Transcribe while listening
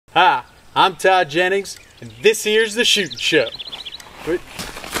Hi, I'm Todd Jennings, and this here's the shooting show.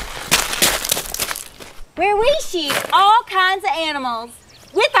 Where we shoot all kinds of animals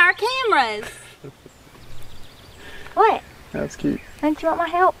with our cameras. What? That's cute. Don't you want my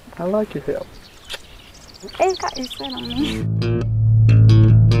help? I like your help. Oh, got your sweat on me.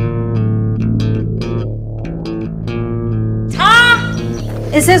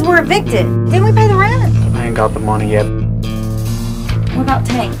 It says we're evicted. Didn't we pay the rent? I ain't got the money yet. What about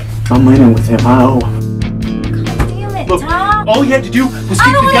Tank? I'm leaning with him. I owe. God damn it, Look, Tom. all you had to do was I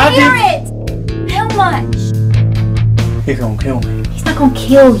keep don't the want to goddamn... hear it. How much? He's gonna kill me. He's not gonna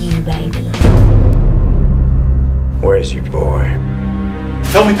kill you, baby. Where's your boy?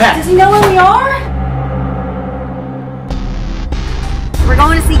 Tell me, Pat. Does he know where we are? We're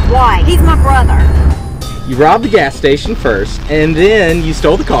going to see Dwight. He's my brother. You robbed the gas station first, and then you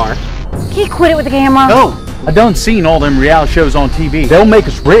stole the car. Can you quit it with the camera? No, I done seen all them reality shows on TV. They'll make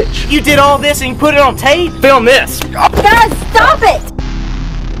us rich. You did all this and you put it on tape? Film this. Guys, stop it!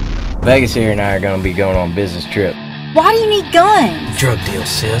 Vegas here and I are gonna be going on a business trip. Why do you need guns? Drug deal,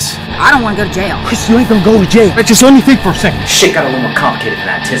 sis. I don't want to go to jail. Chris, you ain't gonna go to jail. Just let me think for a second. Shit got a little more complicated than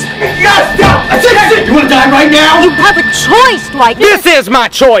I anticipated. Yes, stop! That's it! You wanna die right now? You have a choice, Dwight. This is my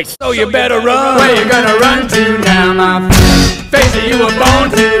choice. So you better run. Where you gonna run to now, my friend? Face it, you were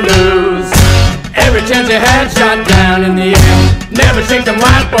born to lose. Every chance you had shot down in the air. Never shake them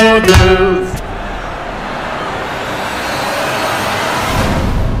whiteboard blues.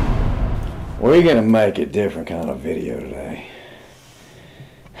 We're gonna make a different kind of video today.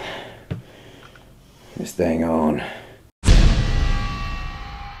 This thing on